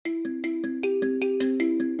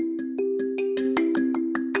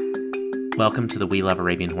Welcome to the We Love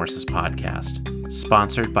Arabian Horses podcast,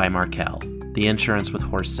 sponsored by Markel, the insurance with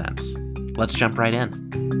horse sense. Let's jump right in.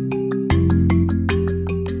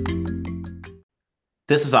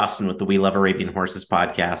 This is Austin with the We Love Arabian Horses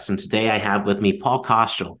podcast, and today I have with me Paul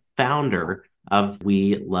Kostial, founder of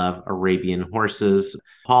We Love Arabian Horses.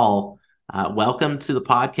 Paul, welcome to the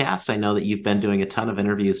podcast. I know that you've been doing a ton of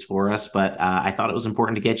interviews for us, but I thought it was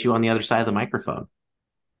important to get you on the other side of the microphone.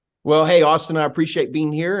 Well, hey, Austin, I appreciate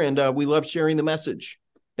being here, and we love sharing the message.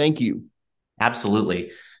 Thank you.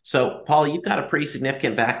 Absolutely. So, Paul, you've got a pretty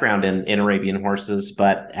significant background in Arabian horses,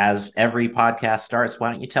 but as every podcast starts,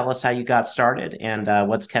 why don't you tell us how you got started and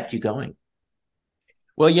what's kept you going?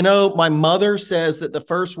 Well, you know, my mother says that the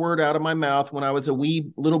first word out of my mouth when I was a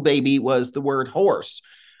wee little baby was the word horse,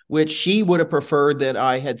 which she would have preferred that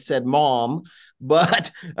I had said mom. But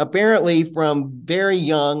apparently from very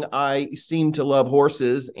young, I seemed to love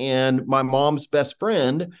horses, and my mom's best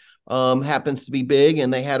friend happens to be big,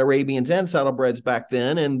 and they had Arabians and saddlebreds back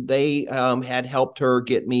then, and they had helped her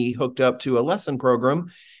get me hooked up to a lesson program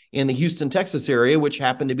in the Houston, Texas area, which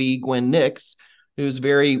happened to be Gwen Nix, who's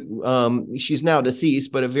she's now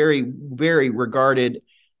deceased, but a very, very regarded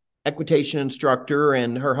equitation instructor,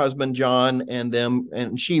 and her husband John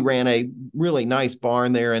and she ran a really nice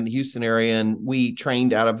barn there in the Houston area, and we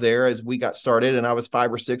trained out of there as we got started. And I was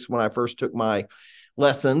 5 or 6 when I first took my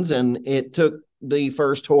lessons, and it took the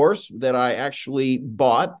first horse that I actually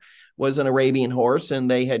bought was an Arabian horse, and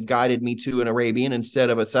they had guided me to an Arabian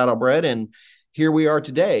instead of a saddlebred, and here we are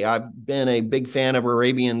today. I've been a big fan of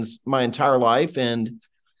Arabians my entire life, and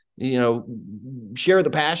share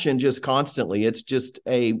the passion just constantly. It's just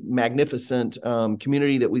a magnificent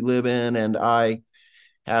community that we live in, and I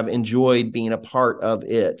have enjoyed being a part of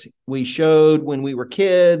it. We showed when we were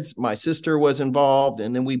kids. My sister was involved,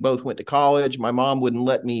 and then we both went to college. My mom wouldn't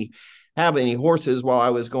let me have any horses while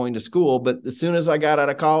I was going to school, but as soon as I got out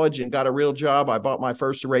of college and got a real job, I bought my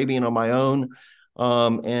first Arabian on my own,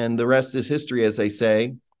 and the rest is history, as they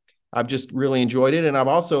say. I've just really enjoyed it. And I've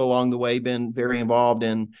also along the way been very involved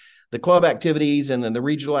in the club activities and then the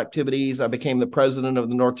regional activities. I became the president of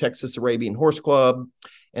the North Texas Arabian Horse Club,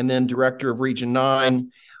 and then director of Region 9,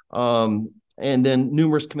 and then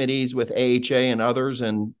numerous committees with AHA and others.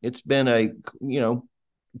 And it's been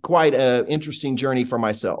quite an interesting journey for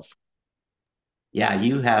myself. Yeah,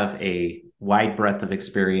 you have a wide breadth of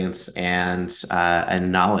experience and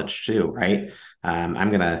knowledge too, right? I'm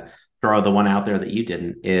going to throw the one out there that you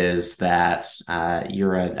didn't, is that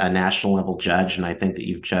you're a national level judge. And I think that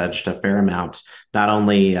you've judged a fair amount, not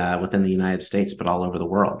only within the United States, but all over the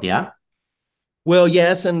world. Yeah. Well,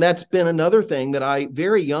 yes. And that's been another thing that I,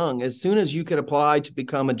 very young, as soon as you could apply to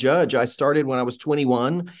become a judge, I started when I was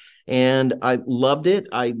 21 and I loved it.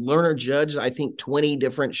 I learner judged, I think, 20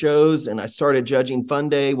 different shows, and I started judging fun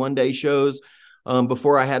day, one-day shows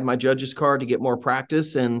before I had my judge's card to get more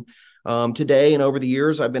practice. And today and over the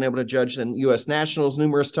years, I've been able to judge in U.S. Nationals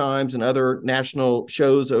numerous times and other national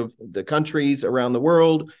shows of the countries around the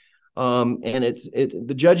world. And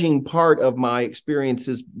the judging part of my experience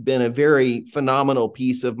has been a very phenomenal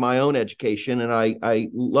piece of my own education. And I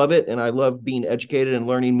love it. And I love being educated and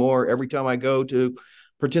learning more every time I go to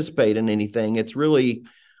participate in anything. It's really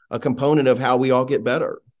a component of how we all get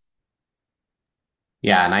better.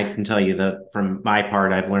 Yeah. And I can tell you that from my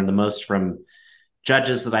part, I've learned the most from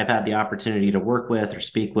judges that I've had the opportunity to work with or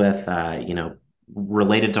speak with,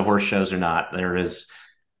 related to horse shows or not. There is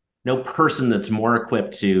no person that's more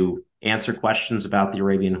equipped to answer questions about the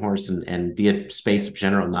Arabian horse and be a space of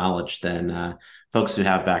general knowledge than folks who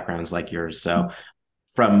have backgrounds like yours. So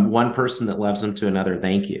from one person that loves them to another,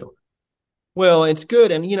 thank you. Well, it's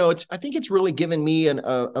good. And, I think it's really given me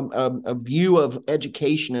a view of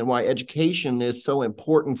education and why education is so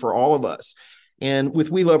important for all of us. And with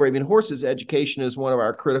We Love Arabian Horses, education is one of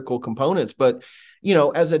our critical components. But,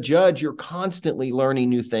 as a judge, you're constantly learning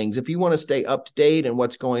new things. If you want to stay up to date and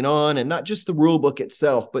what's going on, and not just the rule book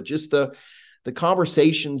itself, but just the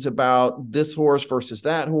conversations about this horse versus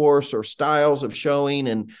that horse, or styles of showing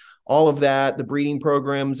and all of that, the breeding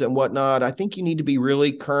programs and whatnot, I think you need to be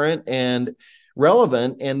really current and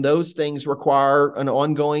relevant, and those things require an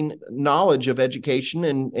ongoing knowledge of education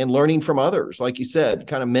and learning from others, like you said,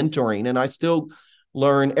 kind of mentoring. And I still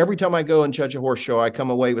learn every time I go and judge a horse show. I come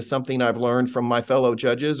away with something I've learned from my fellow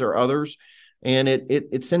judges or others, and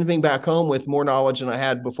it sends me back home with more knowledge than I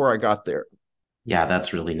had before I got there. Yeah,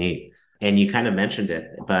 that's really neat. And you kind of mentioned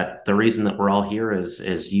it, but the reason that we're all here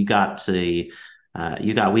is you got We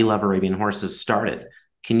Love Arabian Horses started.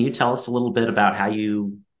 Can you tell us a little bit about how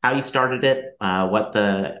you started it, what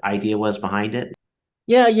the idea was behind it?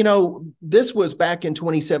 Yeah, this was back in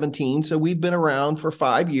 2017. So we've been around for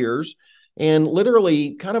 5 years. And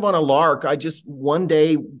literally, kind of on a lark, I just one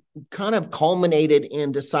day kind of culminated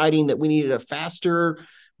in deciding that we needed a faster,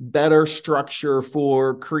 better structure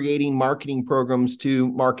for creating marketing programs to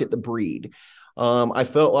market the breed. I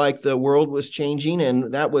felt like the world was changing,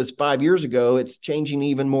 and that was 5 years ago. It's changing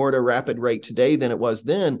even more at a rapid rate today than it was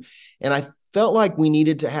then. And I felt like we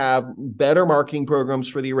needed to have better marketing programs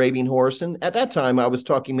for the Arabian horse. And at that time, I was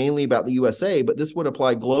talking mainly about the USA, but this would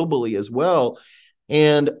apply globally as well.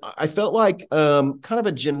 And I felt like kind of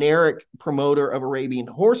a generic promoter of Arabian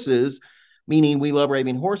horses, meaning We Love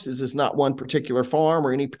Arabian Horses, is not one particular farm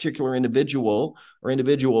or any particular individual or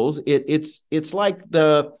individuals. It's like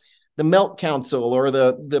the Milk Council or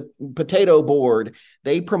the Potato Board.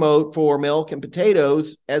 They promote for milk and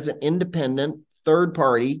potatoes as an independent third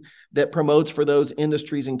party that promotes for those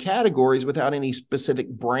industries and categories without any specific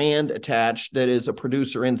brand attached that is a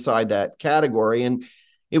producer inside that category. And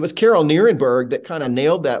it was Carol Nierenberg that kind of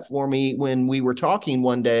nailed that for me when we were talking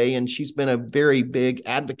one day. And she's been a very big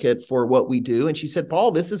advocate for what we do. And she said,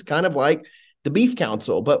 Paul, this is kind of like the Beef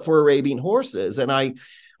Council, but for Arabian horses. And I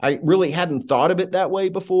really hadn't thought of it that way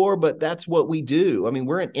before, but that's what we do. I mean,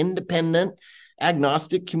 we're an independent,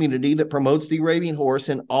 agnostic community that promotes the Arabian horse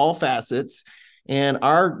in all facets. And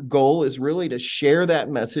our goal is really to share that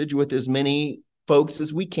message with as many folks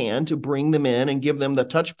as we can, to bring them in and give them the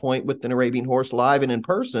touch point with an Arabian horse live and in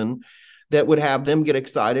person that would have them get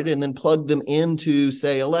excited, and then plug them into,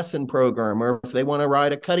 say, a lesson program, or if they want to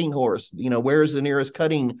ride a cutting horse, where's the nearest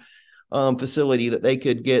cutting facility that they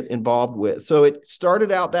could get involved with. So it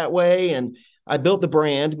started out that way, and I built the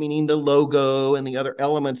brand, meaning the logo and the other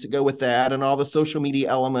elements that go with that and all the social media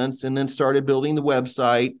elements, and then started building the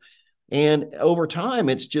website. And over time,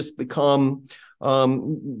 it's just become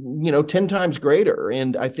 10 times greater.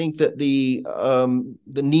 And I think that the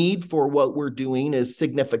need for what we're doing is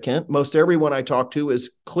significant. Most everyone I talk to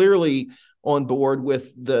is clearly on board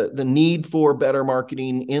with the need for better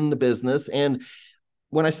marketing in the business. And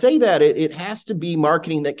when I say that, it has to be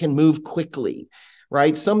marketing that can move quickly,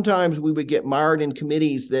 right? Sometimes we would get mired in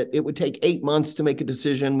committees that it would take 8 months to make a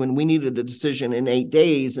decision when we needed a decision in 8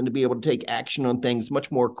 days, and to be able to take action on things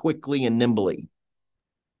much more quickly and nimbly.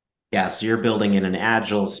 Yeah, so you're building in an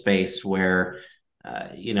agile space where,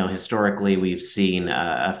 historically we've seen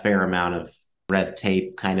a fair amount of red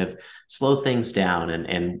tape kind of slow things down,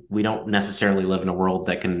 and we don't necessarily live in a world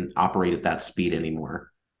that can operate at that speed anymore.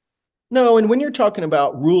 No, and when you're talking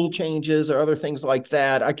about rule changes or other things like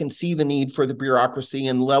that, I can see the need for the bureaucracy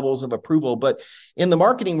and levels of approval. But in the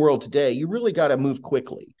marketing world today, you really got to move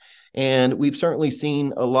quickly. And we've certainly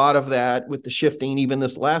seen a lot of that with the shifting, even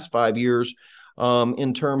this last 5 years,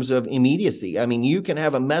 in terms of immediacy. I mean, you can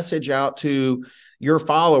have a message out to your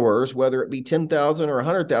followers, whether it be 10,000 or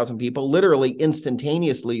 100,000 people, literally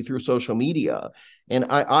instantaneously through social media. And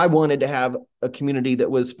I wanted to have a community that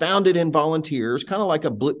was founded in volunteers, kind of like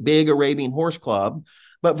a big Arabian horse club,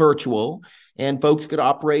 but virtual. And folks could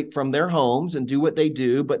operate from their homes and do what they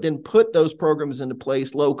do, but then put those programs into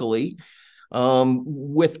place locally,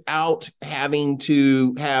 without having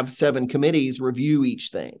to have 7 committees review each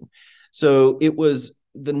thing. So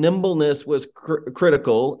the nimbleness was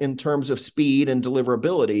critical in terms of speed and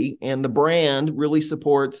deliverability. And the brand really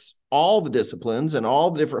supports all the disciplines and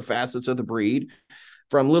all the different facets of the breed,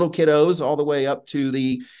 from little kiddos all the way up to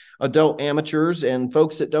the adult amateurs and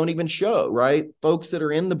folks that don't even show, right? Folks that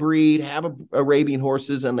are in the breed, have Arabian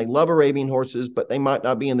horses, and they love Arabian horses, but they might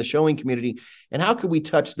not be in the showing community. And how could we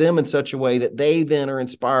touch them in such a way that they then are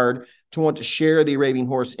inspired to want to share the Arabian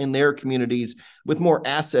horse in their communities with more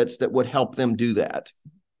assets that would help them do that?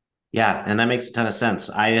 Yeah, and that makes a ton of sense.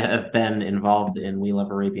 I have been involved in We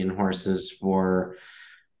Love Arabian Horses for,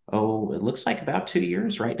 it looks like about 2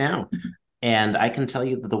 years right now. And I can tell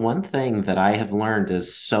you that the one thing that I have learned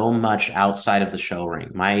is so much outside of the show ring.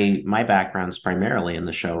 My background's primarily in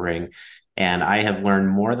the show ring, and I have learned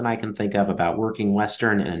more than I can think of about working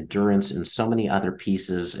Western and endurance and so many other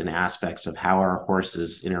pieces and aspects of how our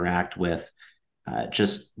horses interact with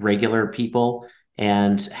just regular people,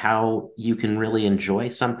 and how you can really enjoy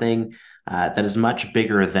something that is much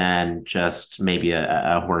bigger than just maybe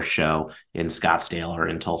a horse show in Scottsdale or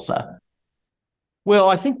in Tulsa. Well,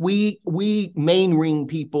 I think we main ring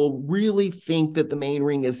people really think that the main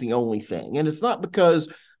ring is the only thing. And it's not because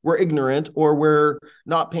we're ignorant or we're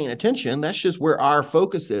not paying attention. That's just where our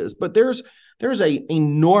focus is. But there's a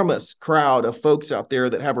enormous crowd of folks out there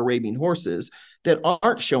that have Arabian horses that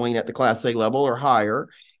aren't showing at the Class A level or higher,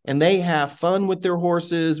 and they have fun with their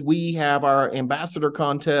horses. We have our ambassador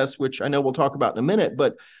contest, which I know we'll talk about in a minute.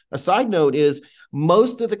 But a side note is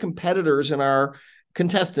most of the competitors in our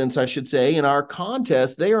contestants, I should say, in our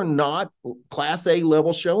contest, they are not Class A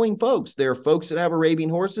level showing folks. They're folks that have Arabian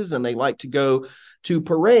horses and they like to go to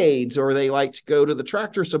parades, or they like to go to the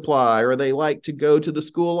tractor supply, or they like to go to the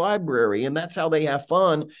school library, and that's how they have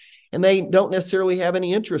fun. And they don't necessarily have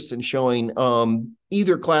any interest in showing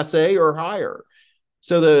either Class A or higher.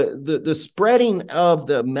 So the spreading of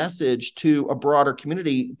the message to a broader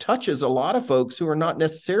community touches a lot of folks who are not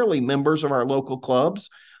necessarily members of our local clubs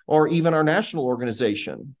or even our national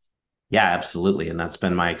organization. Yeah, absolutely. And that's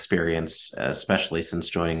been my experience, especially since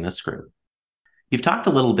joining this group. You've talked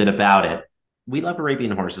a little bit about it. We Love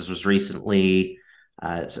Arabian Horses was recently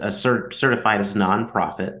certified as a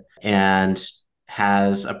nonprofit and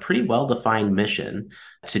has a pretty well-defined mission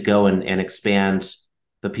to go and expand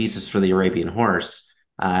the pieces for the Arabian horse.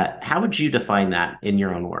 How would you define that in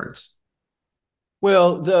your own words?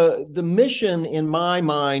 Well, the mission in my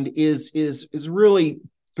mind is really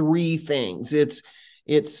three things.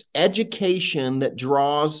 It's education that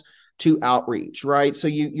draws to outreach, right? So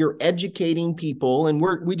you're educating people, and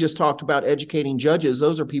we just talked about educating judges.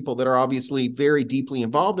 Those are people that are obviously very deeply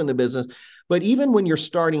involved in the business. But even when you're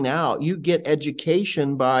starting out, you get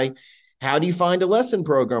education by how do you find a lesson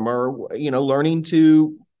program, or learning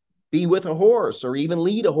to be with a horse or even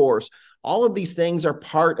lead a horse. All of these things are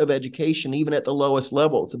part of education, even at the lowest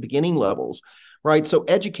levels, the beginning levels, right? So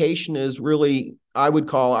education is really, I would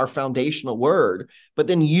call, our foundational word, but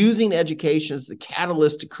then using education as the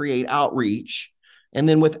catalyst to create outreach. And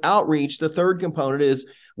then with outreach, the third component is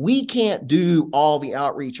we can't do all the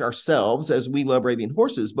outreach ourselves as We Love Arabian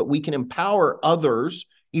Horses, but we can empower others,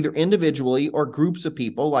 either individually or groups of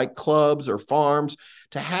people like clubs or farms,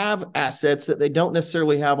 to have assets that they don't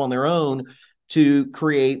necessarily have on their own to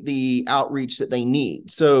create the outreach that they need.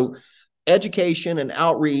 So education and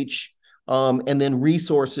outreach, and then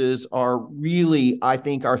resources are really, I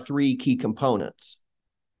think, our three key components.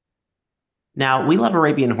 Now, We Love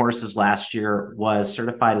Arabian Horses last year was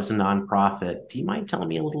certified as a nonprofit. Do you mind telling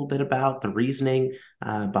me a little bit about the reasoning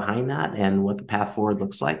behind that and what the path forward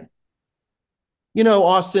looks like?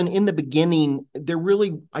 Austin, in the beginning,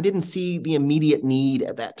 I didn't see the immediate need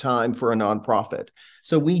at that time for a nonprofit.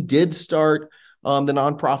 So we did start the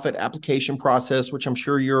nonprofit application process, which I'm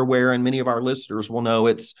sure you're aware, and many of our listeners will know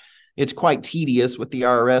it's quite tedious with the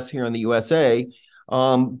IRS here in the USA.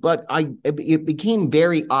 But it became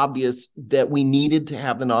very obvious that we needed to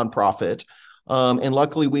have the nonprofit. And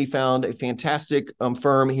luckily, we found a fantastic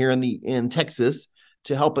firm here in Texas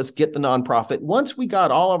to help us get the nonprofit. Once we got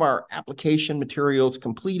all of our application materials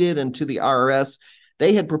completed and to the IRS,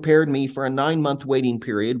 they had prepared me for a 9-month waiting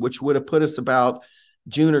period, which would have put us about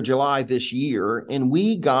June or July this year. And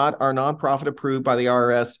we got our nonprofit approved by the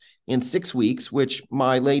IRS in 6 weeks, which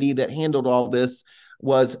my lady that handled all this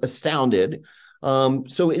was astounded.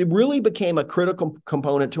 So it really became a critical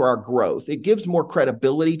component to our growth. It gives more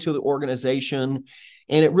credibility to the organization,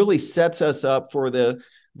 and it really sets us up for the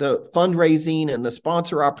fundraising and the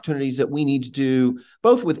sponsor opportunities that we need to do,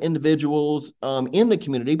 both with individuals in the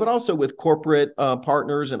community, but also with corporate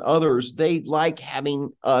partners and others. They like having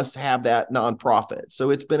us have that nonprofit.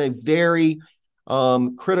 So it's been a very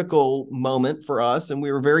critical moment for us, and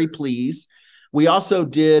we were very pleased. We also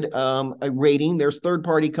did a rating. There's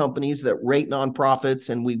third-party companies that rate nonprofits,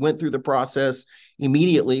 and we went through the process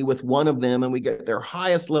immediately with one of them, and we got their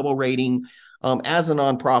highest level rating as a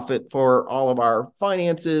nonprofit for all of our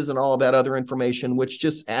finances and all of that other information, which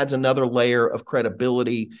just adds another layer of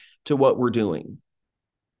credibility to what we're doing.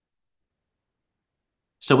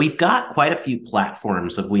 So we've got quite a few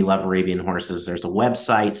platforms of We Love Arabian Horses. There's a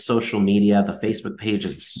website, social media, the Facebook page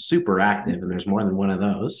is super active, and there's more than one of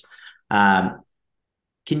those.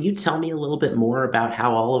 Can you tell me a little bit more about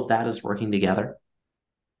how all of that is working together?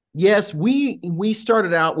 Yes, we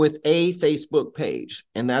started out with a Facebook page,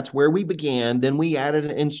 and that's where we began. Then we added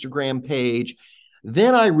an Instagram page.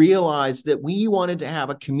 Then I realized that we wanted to have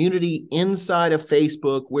a community inside of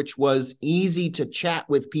Facebook, which was easy to chat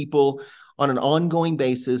with people on an ongoing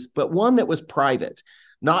basis, but one that was private,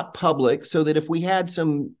 not public, so that if we had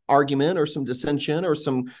some argument or some dissension or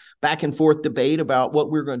some back and forth debate about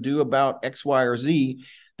what we're going to do about X, Y, or Z,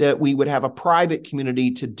 that we would have a private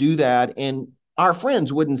community to do that. And our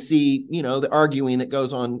friends wouldn't see, the arguing that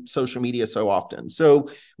goes on social media so often. So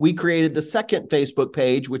we created the second Facebook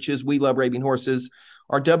page, which is We Love Arabian Horses,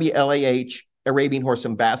 or WLAH, Arabian Horse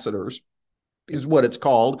Ambassadors is what it's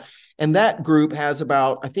called. And that group has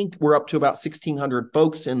I think we're up to about 1,600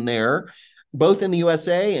 folks in there, both in the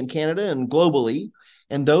USA and Canada and globally.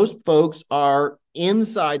 And those folks are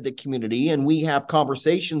inside the community, and we have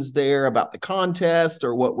conversations there about the contest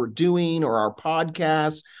or what we're doing or our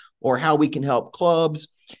podcast or how we can help clubs.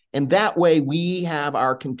 And that way we have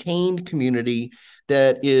our contained community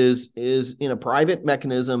that is in a private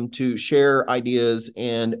mechanism to share ideas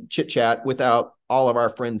and chit chat without all of our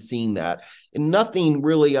friends seeing that. And nothing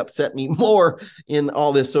really upset me more in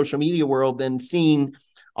all this social media world than seeing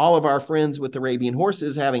all of our friends with Arabian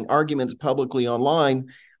horses having arguments publicly online.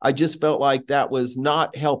 I just felt like that was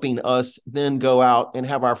not helping us then go out and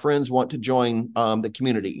have our friends want to join the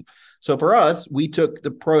community. So for us, we took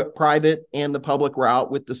the private and the public route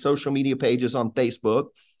with the social media pages on Facebook.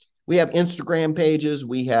 We have Instagram pages.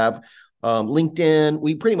 We have LinkedIn.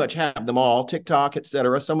 We pretty much have them all, TikTok, et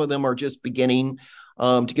cetera. Some of them are just beginning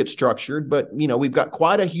to get structured, but we've got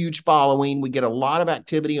quite a huge following. We get a lot of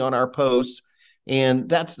activity on our posts, and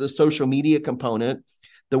that's the social media component.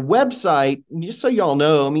 The website, just so y'all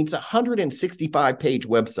know, it's a 165-page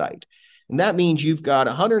website. And that means you've got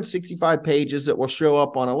 165 pages that will show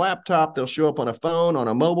up on a laptop. They'll show up on a phone, on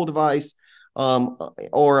a mobile device,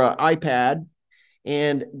 or an iPad.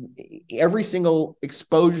 And every single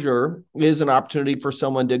exposure is an opportunity for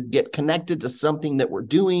someone to get connected to something that we're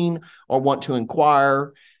doing or want to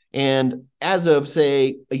inquire. And as of,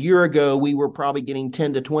 say, a year ago, we were probably getting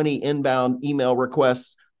 10 to 20 inbound email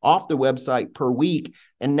requests off the website per week.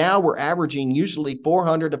 And now we're averaging usually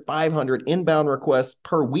 400 to 500 inbound requests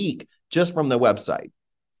per week just from the website.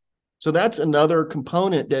 So that's another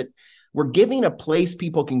component that we're giving a place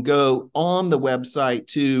people can go on the website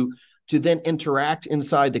to then interact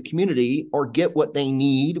inside the community or get what they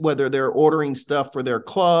need, whether they're ordering stuff for their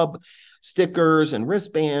club, stickers and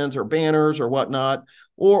wristbands or banners or whatnot,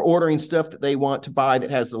 or ordering stuff that they want to buy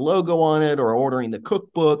that has the logo on it, or ordering the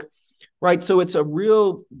cookbook, right? So it's a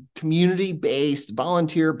real community-based,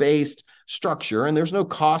 volunteer-based structure, and there's no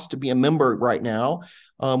cost to be a member right now.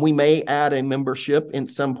 We may add a membership in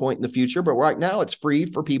some point in the future, but right now it's free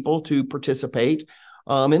for people to participate.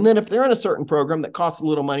 And then if they're in a certain program that costs a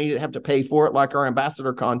little money, to have to pay for it, like our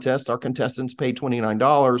ambassador contest, our contestants pay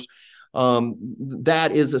 $29.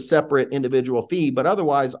 That is a separate individual fee, but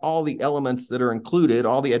otherwise all the elements that are included,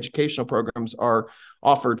 all the educational programs are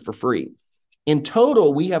offered for free. In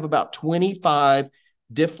total, we have about 25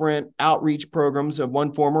 different outreach programs of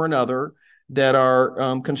one form or another that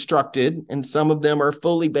are constructed, and some of them are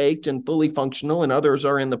fully baked and fully functional, and others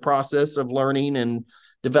are in the process of learning and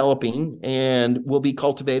developing and will be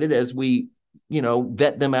cultivated as we,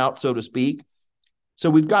 vet them out, so to speak. So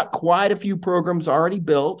we've got quite a few programs already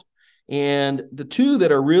built. And the two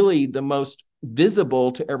that are really the most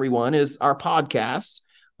visible to everyone is our podcasts.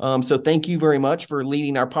 So thank you very much for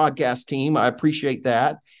leading our podcast team. I appreciate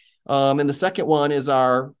that. And the second one is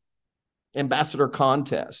our ambassador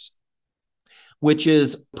contest, which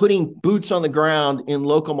is putting boots on the ground in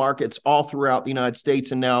local markets all throughout the United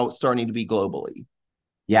States and now starting to be globally.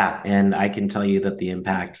 Yeah. And I can tell you that the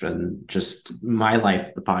impact from just my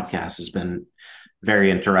life, the podcast has been very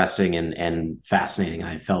interesting and fascinating.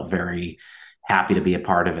 I felt very happy to be a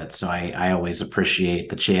part of it. So I always appreciate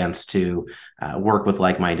the chance to work with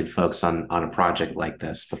like-minded folks on a project like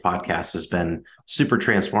this. The podcast has been super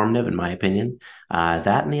transformative, in my opinion.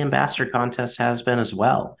 That and the ambassador contest has been as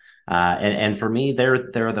well. And for me, they're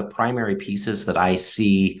the primary pieces that I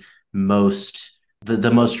see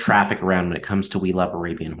the most traffic around when it comes to We Love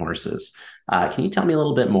Arabian Horses. Can you tell me a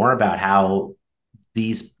little bit more about how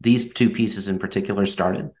these two pieces in particular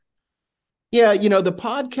started? Yeah, the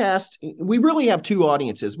podcast, we really have two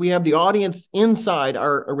audiences. We have the audience inside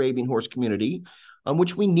our Arabian horse community,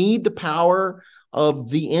 which we need the power of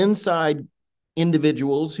the inside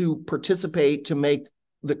individuals who participate to make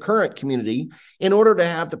the current community in order to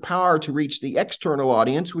have the power to reach the external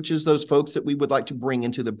audience, which is those folks that we would like to bring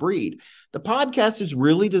into the breed. The podcast is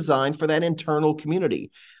really designed for that internal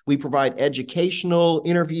community. We provide educational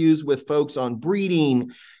interviews with folks on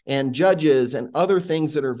breeding and judges and other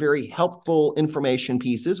things that are very helpful information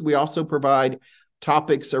pieces. We also provide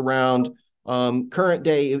topics around current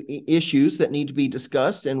day issues that need to be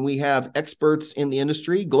discussed. And we have experts in the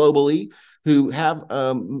industry globally who have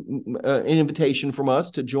an invitation from us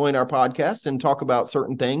to join our podcast and talk about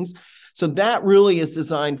certain things. So that really is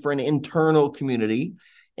designed for an internal community.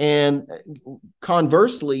 And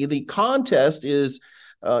conversely, the contest is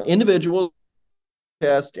individual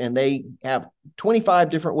test, and they have 25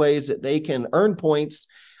 different ways that they can earn points.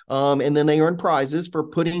 And then they earn prizes for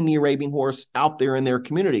putting the Arabian horse out there in their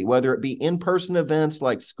community, whether it be in-person events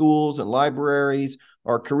like schools and libraries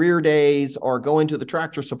or career days or going to the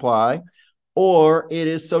Tractor Supply, or it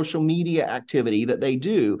is social media activity that they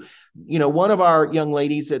do. One of our young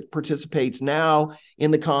ladies that participates now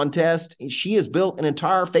in the contest, she has built an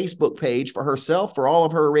entire Facebook page for herself for all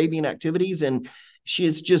of her Arabian activities. And She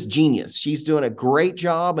is just genius. She's doing a great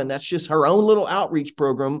job, and that's just her own little outreach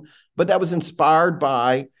program, but that was inspired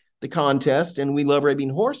by the contest and We Love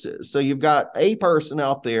Arabian Horses. So you've got a person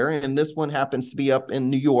out there, and this one happens to be up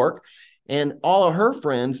in New York, and all of her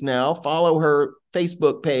friends now follow her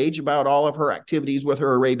Facebook page about all of her activities with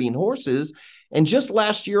her Arabian horses. And just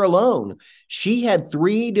last year alone, she had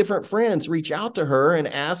 3 different friends reach out to her and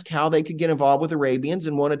ask how they could get involved with Arabians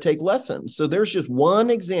and want to take lessons. So there's just one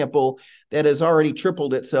example that has already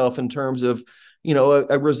tripled itself in terms of,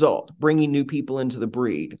 a result, bringing new people into the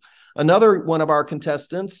breed. Another one of our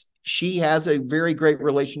contestants, she has a very great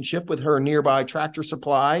relationship with her nearby Tractor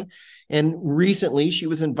Supply. And recently she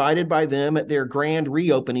was invited by them at their grand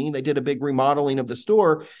reopening. They did a big remodeling of the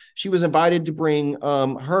store. She was invited to bring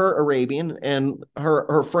her Arabian, and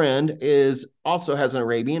her friend also has an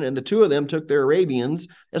Arabian. And the 2 of them took their Arabians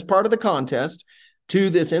as part of the contest to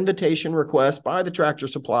this invitation request by the Tractor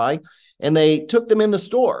Supply. And they took them in the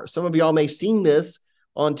store. Some of y'all may have seen this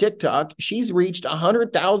on TikTok. She's reached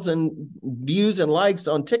 100,000 views and likes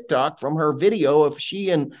on TikTok from her video of she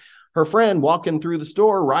and her friend walking through the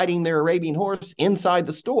store, riding their Arabian horse inside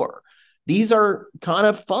the store. These are kind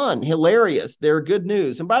of fun, hilarious. They're good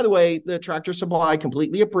news. And by the way, the Tractor Supply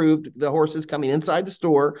completely approved the horses coming inside the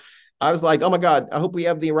store. I was like, oh my God, I hope we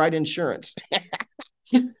have the right insurance.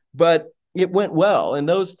 But it went well. And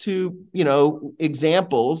those 2,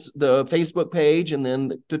 examples, the Facebook page and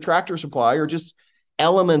then the Tractor Supply, are just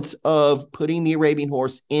elements of putting the Arabian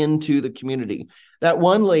horse into the community. That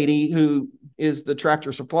one lady who is the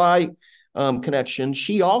Tractor Supply connection,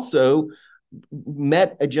 she also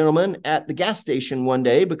met a gentleman at the gas station one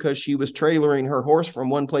day because she was trailering her horse from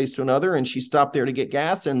one place to another, and she stopped there to get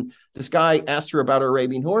gas. And this guy asked her about her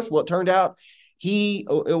Arabian horse. Well, it turned out he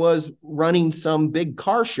was running some big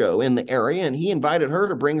car show in the area, and he invited her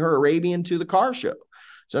to bring her Arabian to the car show.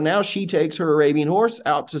 So now she takes her Arabian horse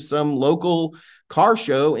out to some local car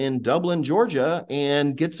show in Dublin, Georgia,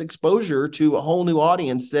 and gets exposure to a whole new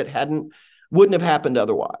audience that wouldn't have happened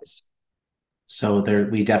otherwise. So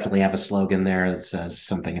we definitely have a slogan there that says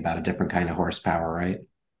something about a different kind of horsepower, right?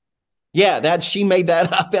 Yeah, she made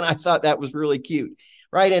that up, and I thought that was really cute.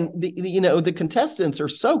 Right. And the contestants are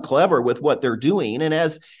so clever with what they're doing. And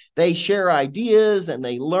as they share ideas and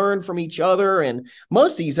they learn from each other, and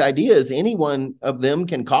most of these ideas, any one of them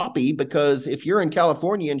can copy, because if you're in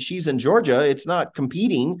California and she's in Georgia, it's not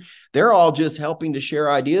competing. They're all just helping to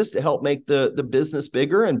share ideas to help make the business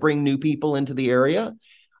bigger and bring new people into the area,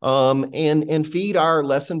 and feed our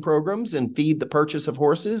lesson programs and feed the purchase of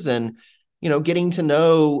horses, and, getting to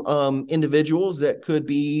know individuals that could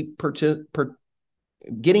be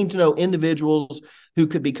getting to know individuals who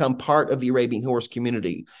could become part of the Arabian horse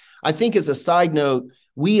community. I think, as a side note,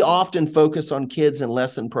 we often focus on kids and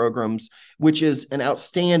lesson programs, which is an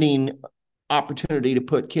outstanding opportunity to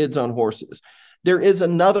put kids on horses. There is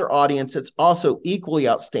another audience that's also equally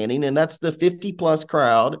outstanding, and that's the 50-plus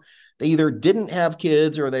crowd. They either didn't have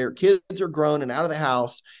kids, or their kids are grown and out of the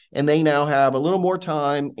house, and they now have a little more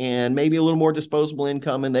time and maybe a little more disposable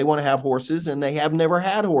income, and they want to have horses, and they have never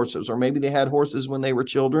had horses, or maybe they had horses when they were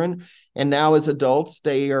children, and now as adults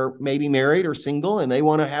they are maybe married or single, and they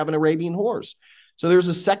want to have an Arabian horse. So there's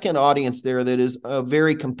a second audience there that is a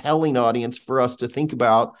very compelling audience for us to think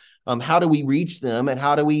about. How do we reach them, and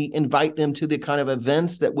how do we invite them to the kind of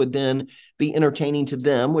events that would then be entertaining to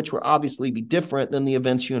them, which would obviously be different than the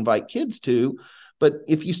events you invite kids to. But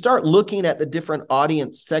if you start looking at the different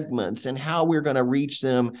audience segments and how we're going to reach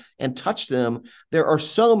them and touch them, there are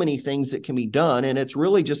so many things that can be done. And it's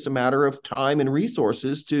really just a matter of time and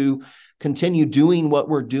resources to continue doing what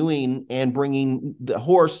we're doing and bringing the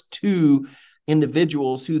horse to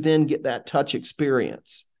individuals who then get that touch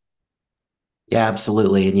experience. Yeah,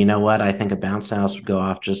 absolutely. And you know what? I think a bounce house would go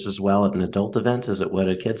off just as well at an adult event as it would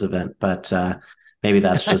a kids event, but maybe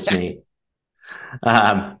that's just me.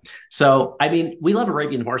 So, I mean, We Love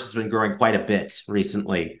Arabian Horse has been growing quite a bit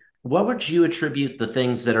recently. What would you attribute the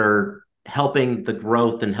things that are helping the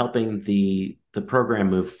growth and helping the program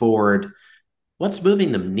move forward? What's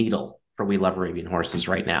moving the needle for We Love Arabian Horses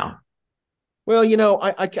right now? Well,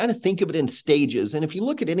 I kind of think of it in stages. And if you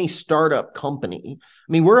look at any startup company,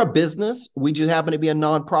 I mean, we're a business. We just happen to be a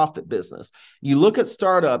nonprofit business. You look at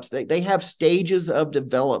startups, they have stages of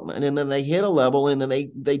development, and then they hit a level, and then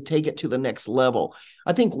they take it to the next level.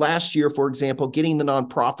 I think last year, for example, getting the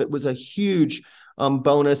nonprofit was a huge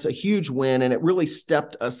bonus, a huge win, and it really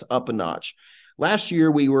stepped us up a notch. Last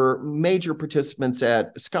year, we were major participants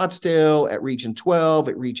at Scottsdale, at Region 12,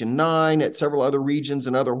 at Region 9, at several other regions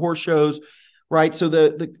and other horse shows. Right. So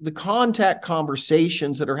the contact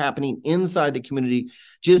conversations that are happening inside the community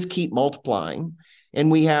just keep multiplying. And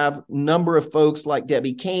we have a number of folks like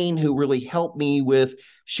Debbie Kane who really help me with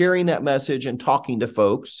sharing that message and talking to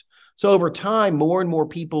folks. So over time, more and more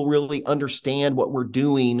people really understand what we're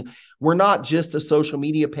doing. We're not just a social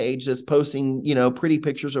media page that's posting, pretty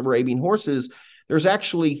pictures of Arabian horses. There's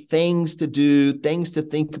actually things to do, things to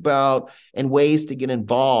think about, and ways to get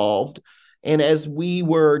involved. And as we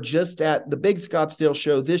were just at the big Scottsdale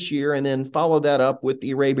show this year, and then follow that up with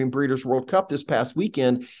the Arabian Breeders' World Cup this past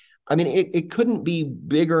weekend, I mean, it couldn't be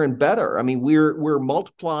bigger and better. I mean, we're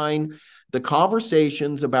multiplying the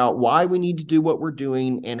conversations about why we need to do what we're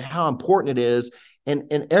doing and how important it is.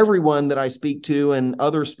 And everyone that I speak to and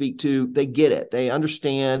others speak to, they get it. They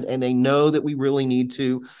understand, and they know that we really need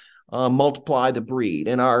to multiply the breed.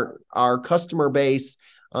 And our customer base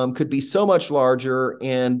could be so much larger.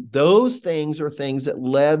 And those things are things that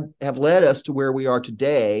have led us to where we are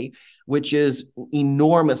today, which is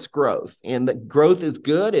enormous growth. And the growth is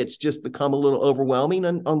good. It's just become a little overwhelming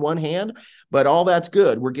on one hand, but all that's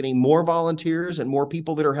good. We're getting more volunteers and more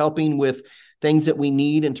people that are helping with things that we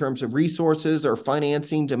need in terms of resources or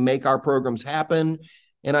financing to make our programs happen.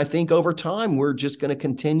 And I think over time, we're just going to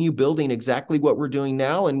continue building exactly what we're doing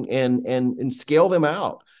now and scale them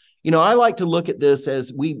out. I like to look at this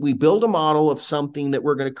as we build a model of something that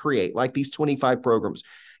we're going to create, like these 25 programs.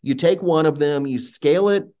 You take one of them, you scale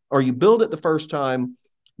it, or you build it the first time,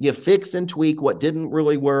 you fix and tweak what didn't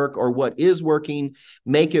really work or what is working,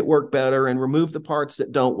 make it work better, and remove the parts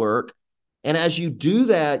that don't work. And as you do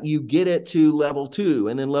that, you get it to level 2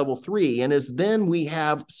 and then level 3. And as then we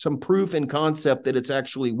have some proof and concept that it's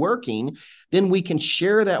actually working, then we can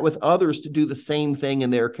share that with others to do the same thing in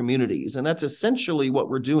their communities. And that's essentially what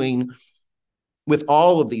we're doing with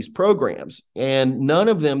all of these programs. And none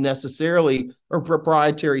of them necessarily are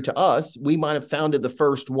proprietary to us. We might have founded the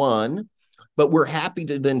first one, but we're happy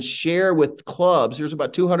to then share with clubs. There's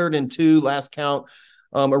about 202 last count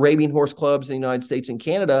Arabian horse clubs in the United States and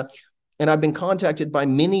Canada. And I've been contacted by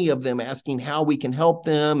many of them asking how we can help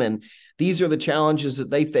them. And these are the challenges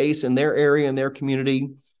that they face in their area and their community.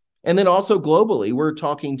 And then also globally, we're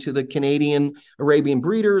talking to the Canadian Arabian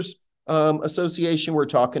Breeders Association. We're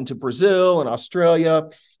talking to Brazil and Australia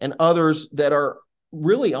and others that are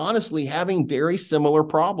really honestly having very similar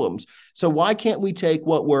problems. So why can't we take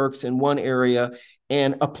what works in one area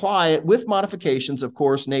and apply it with modifications, of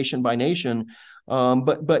course, nation by nation,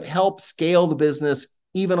 but help scale the business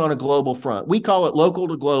even on a global front? We call it local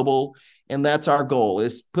to global, and that's our goal,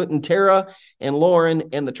 is putting Tara and Lauren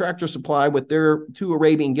and the Tractor Supply with their 2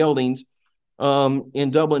 Arabian geldings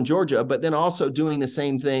in Dublin, Georgia, but then also doing the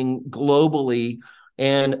same thing globally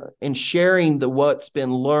and sharing what's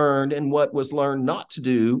been learned and what was learned not to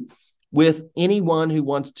do with anyone who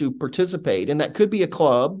wants to participate. And that could be a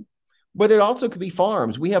club, but it also could be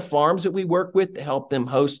farms. We have farms that we work with to help them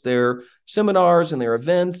host their seminars and their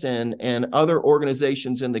events and other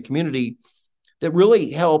organizations in the community that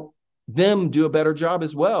really help them do a better job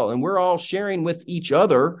as well. And we're all sharing with each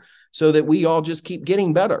other so that we all just keep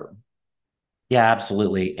getting better. Yeah,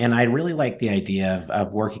 absolutely. And I really like the idea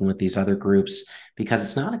of working with these other groups, because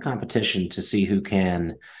it's not a competition to see who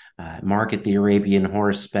can market the Arabian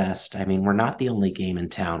horse best. I mean, we're not the only game in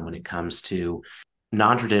town when it comes to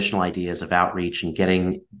non-traditional ideas of outreach and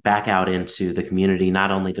getting back out into the community,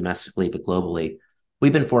 not only domestically, but globally.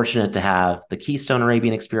 We've been fortunate to have the Keystone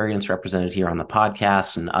Arabian Experience represented here on the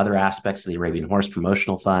podcast and other aspects of the Arabian Horse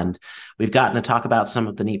Promotional Fund. We've gotten to talk about some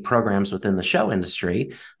of the neat programs within the show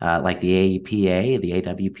industry, like the AEPA, the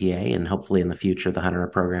AWPA, and hopefully in the future, the Hunter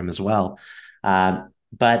program as well.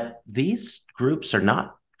 But these groups are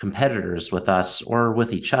not competitors with us or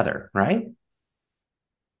with each other, right?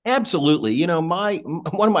 Absolutely. One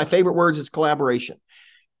of my favorite words is collaboration.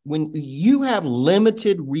 When you have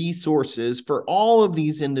limited resources for all of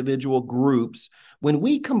these individual groups, when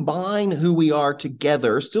we combine who we are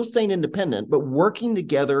together, still staying independent, but working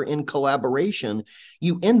together in collaboration,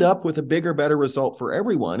 you end up with a bigger, better result for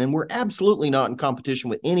everyone. And we're absolutely not in competition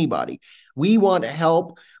with anybody. We want to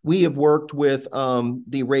help. We have worked with the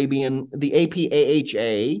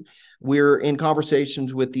APAHA. We're in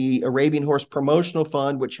conversations with the Arabian Horse Promotional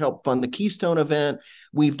Fund, which helped fund the Keystone event.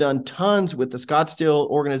 We've done tons with the Scottsdale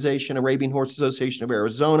organization, Arabian Horse Association of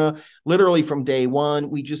Arizona, literally from day one.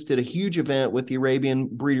 We just did a huge event with the Arabian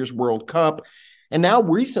Breeders' World Cup. And now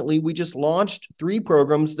recently, we just launched 3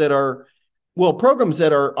 programs that are Well, programs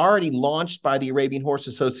that are already launched by the Arabian Horse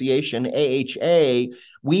Association, AHA,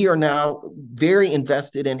 we are now very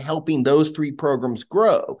invested in helping those three programs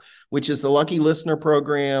grow, which is the Lucky Listener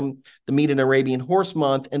program, the Meet an Arabian Horse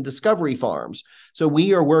Month, and Discovery Farms. So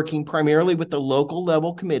we are working primarily with the local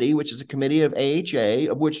level committee, which is a committee of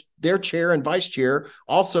AHA, of which their chair and vice chair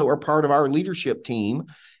also are part of our leadership team.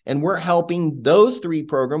 And we're helping those three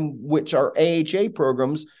programs, which are AHA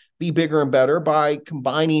programs, be bigger and better by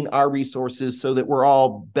combining our resources so that we're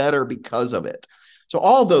all better because of it. So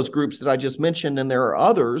all of those groups that I just mentioned, and there are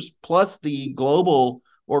others, plus the global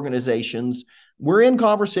organizations, we're in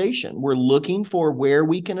conversation. We're looking for where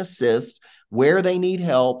we can assist, where they need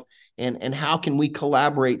help, and how can we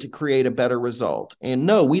collaborate to create a better result. And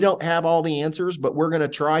no, we don't have all the answers, but we're going to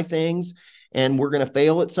try things, and we're going to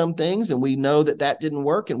fail at some things, and we know that that didn't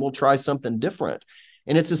work, and we'll try something different.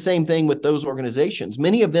 And it's the same thing with those organizations.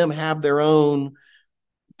 Many of them have their own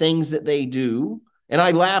things that they do. And I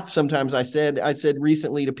laugh sometimes. I said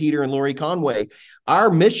recently to Peter and Lori Conway, our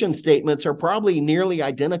mission statements are probably nearly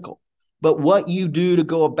identical. But what you do to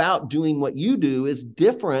go about doing what you do is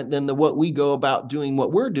different than what we go about doing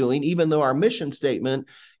what we're doing, even though our mission statement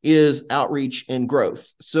is outreach and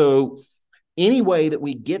growth. So any way that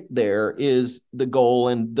we get there is the goal.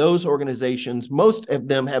 And those organizations, most of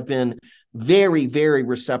them have been very, very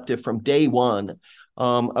receptive from day one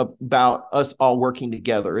about us all working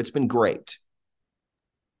together. It's been great.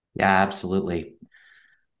 Yeah, absolutely.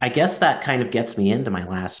 I guess that kind of gets me into my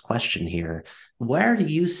last question here. Where do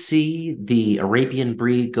you see the Arabian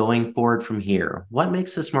breed going forward from here? What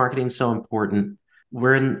makes this marketing so important?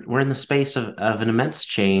 We're in the space of an immense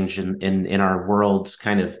change in our world,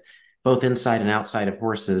 kind of both inside and outside of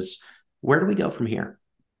horses. Where do we go from here?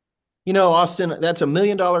 You know, Austin, that's $1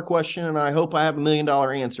 million question, and I hope I have $1 million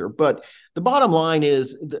answer. But the bottom line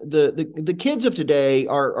is the kids of today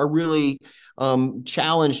are really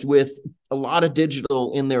challenged with a lot of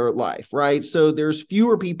digital in their life, right? So there's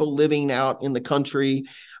fewer people living out in the country.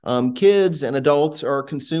 Kids and adults are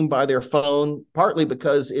consumed by their phone, partly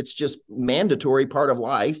because it's just mandatory part of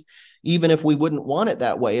life. Even if we wouldn't want it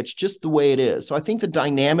that way, it's just the way it is. So I think the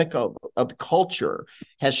dynamic of the culture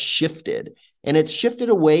has shifted, and it's shifted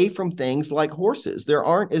away from things like horses. There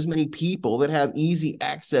aren't as many people that have easy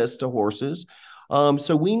access to horses.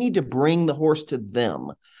 So we need to bring the horse to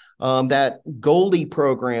them. That Goldie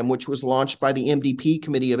program, which was launched by the MDP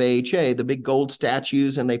committee of AHA, the big gold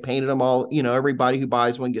statues, and they painted them all, everybody who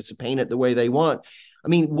buys one gets to paint it the way they want. I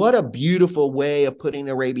mean, what a beautiful way of putting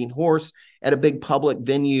an Arabian horse at a big public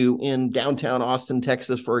venue in downtown Austin,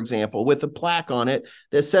 Texas, for example, with a plaque on it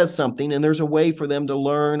that says something. And there's a way for them to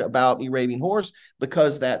learn about the Arabian horse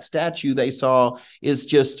because that statue they saw is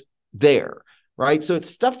just there. Right. So it's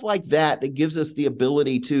stuff like that that gives us the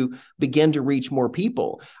ability to begin to reach more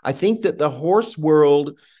people. I think that the horse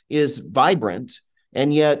world is vibrant,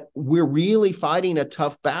 and yet we're really fighting a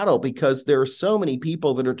tough battle because there are so many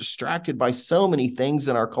people that are distracted by so many things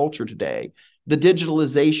in our culture today. The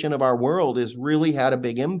digitalization of our world has really had a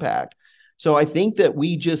big impact. So I think that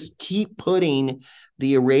we just keep putting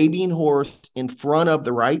the Arabian horse in front of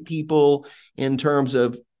the right people in terms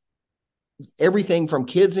of everything from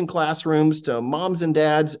kids in classrooms to moms and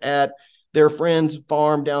dads at their friend's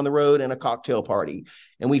farm down the road and a cocktail party.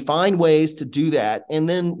 And we find ways to do that. And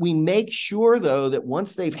then we make sure, though, that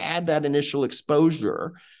once they've had that initial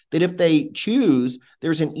exposure, that if they choose,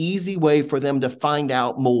 there's an easy way for them to find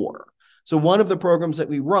out more. So one of the programs that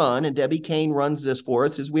we run, and Debbie Kane runs this for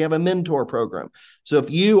us, is we have a mentor program. So if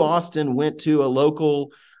you, Austin, went to a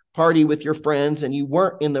local party with your friends and you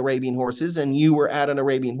weren't in the Arabian horses and you were at an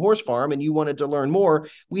Arabian horse farm and you wanted to learn more,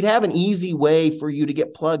 we'd have an easy way for you to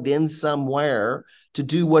get plugged in somewhere to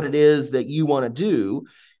do what it is that you want to do.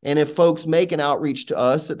 And if folks make an outreach to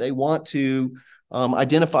us that they want to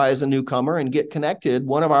identify as a newcomer and get connected,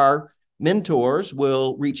 one of our mentors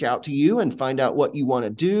will reach out to you and find out what you want to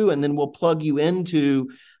do. And then we'll plug you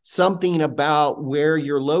into something about where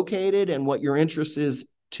you're located and what your interest is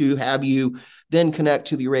to have you then connect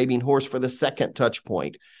to the Arabian horse for the second touch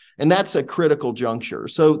point. And that's a critical juncture.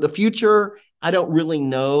 So the future, I don't really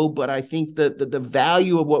know, but I think that the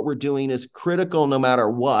value of what we're doing is critical no matter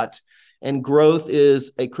what. And growth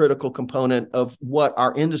is a critical component of what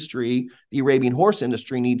our industry, the Arabian horse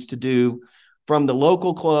industry, needs to do from the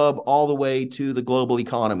local club all the way to the global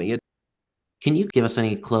economy. Can you give us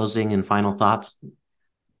any closing and final thoughts?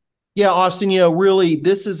 Yeah, Austin, really,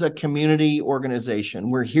 this is a community organization.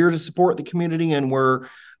 We're here to support the community, and we're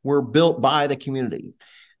built by the community.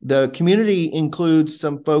 The community includes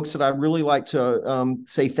some folks that I really like to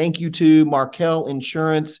say thank you to. Markel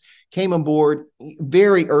Insurance came on board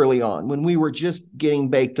very early on when we were just getting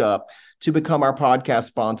baked up to become our podcast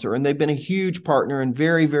sponsor. And they've been a huge partner and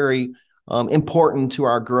very, very important to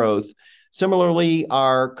our growth. Similarly,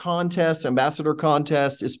 our ambassador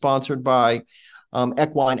contest, is sponsored by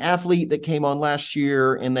Equine Athlete that came on last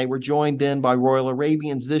year, and they were joined then by Royal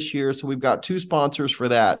Arabians this year. So we've got 2 sponsors for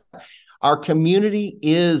that. Our community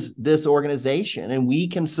is this organization, and we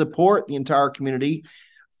can support the entire community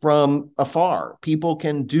from afar. People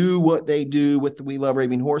can do what they do with the We Love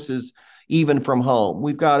Arabian Horses even from home.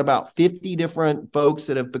 We've got about 50 different folks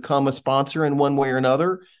that have become a sponsor in one way or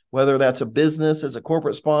another, whether that's a business as a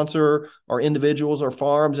corporate sponsor or individuals or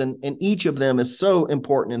farms. And each of them is so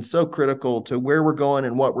important and so critical to where we're going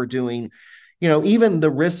and what we're doing. You know, even the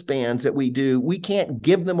wristbands that we do, we can't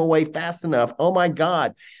give them away fast enough. Oh my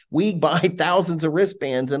God, we buy thousands of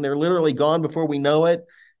wristbands and they're literally gone before we know it.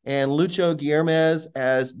 And Lucho Guillermez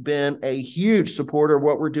has been a huge supporter of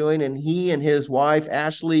what we're doing. And he and his wife,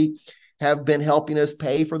 Ashley, have been helping us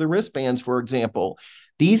pay for the wristbands, for example.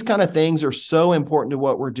 These kind of things are so important to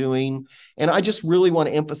what we're doing. And I just really want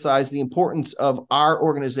to emphasize the importance of our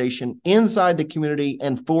organization inside the community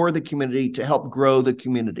and for the community to help grow the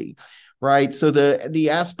community, right? So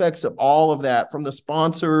the aspects of all of that, from the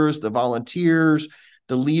sponsors, the volunteers,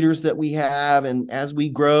 the leaders that we have, and as we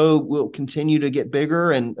grow, we'll continue to get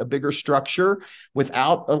bigger and a bigger structure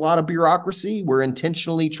without a lot of bureaucracy. We're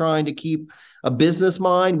intentionally trying to keep a business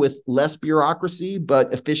mind with less bureaucracy,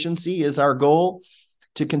 but efficiency is our goal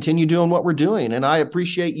to continue doing what we're doing. And I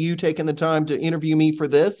appreciate you taking the time to interview me for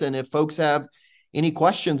this. And if folks have any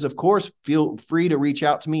questions, of course, feel free to reach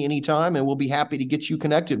out to me anytime, and we'll be happy to get you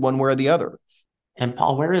connected one way or the other. And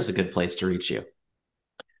Paul, where is a good place to reach you?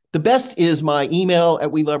 The best is my email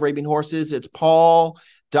at We Love Arabian Horses. It's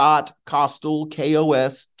paul.kostial,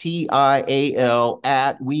 Kostial,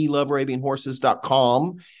 at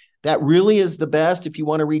welovearabianhorses.com. That really is the best. If you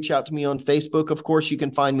want to reach out to me on Facebook, of course, you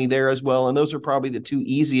can find me there as well. And those are probably the 2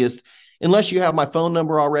 easiest, unless you have my phone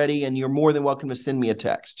number already, and you're more than welcome to send me a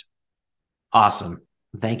text. Awesome.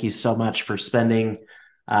 Thank you so much for spending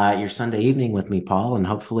your Sunday evening with me, Paul. And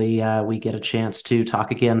hopefully we get a chance to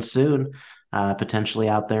talk again soon, potentially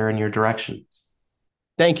out there in your direction.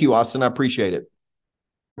 Thank you, Austin. I appreciate it.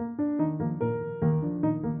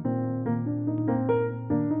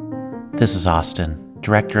 This is Austin,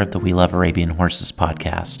 director of the We Love Arabian Horses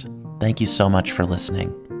podcast. Thank you so much for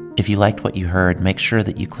listening. If you liked what you heard, make sure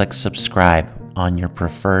that you click subscribe on your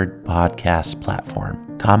preferred podcast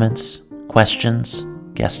platform. Comments, questions,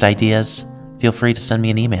 guest ideas, feel free to send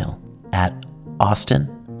me an email at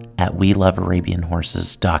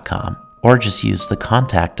austin@welovearabianhorses.com, or just use the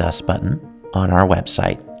Contact Us button on our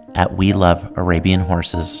website at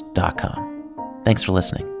welovearabianhorses.com. Thanks for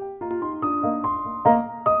listening.